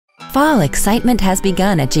Fall excitement has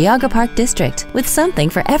begun at Geauga Park District with something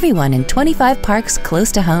for everyone in 25 parks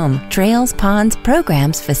close to home. Trails, ponds,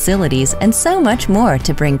 programs, facilities, and so much more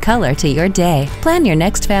to bring color to your day. Plan your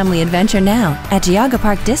next family adventure now at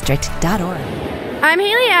geaugaparkdistrict.org. I'm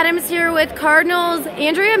Haley Adams here with Cardinals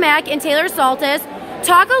Andrea Mack and Taylor Soltis.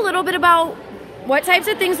 Talk a little bit about what types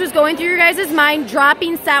of things was going through your guys' mind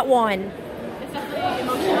dropping set one. It's definitely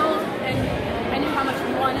emotional, and I knew how much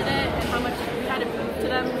we wanted it and how much we had to prove to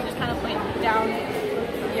them. We just kind of played down.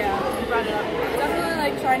 Yeah, we brought it up. Definitely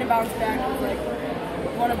like trying to bounce back was like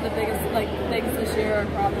one of the biggest things this year. Our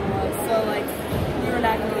problem was we were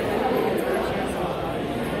not going to win against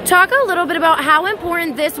Berkshire. Talk a little bit about how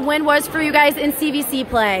important this win was for you guys in CVC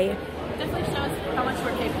play. It definitely shows how much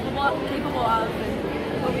we're capable of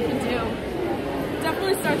and what we can do.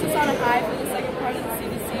 Definitely starts us on a high for the second part of the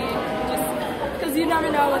CVC, just because you never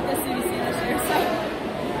know what the CVC this year. So,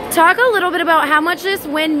 talk a little bit about how much this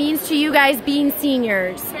win means to you guys being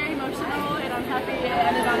seniors. It's very emotional, and I'm happy it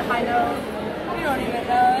ended on a high note. We don't even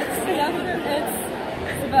know. It's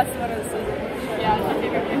the best one of the season. Yeah, it's my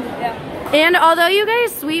favorite game. Yeah. And although you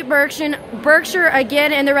guys sweep Berkshire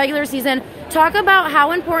again in the regular season, talk about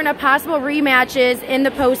how important a possible rematch is in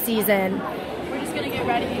the postseason. We're just going to get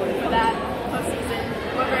ready for that postseason.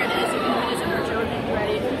 Whatever it is, even if it isn't Berkshire, we're going to be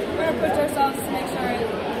ready. We're going to push ourselves to make sure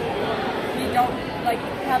we don't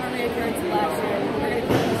have a reoccurrence of last year. We're going to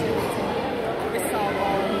keep pushing. We saw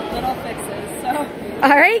little fixes. So.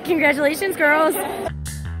 All right, congratulations, girls.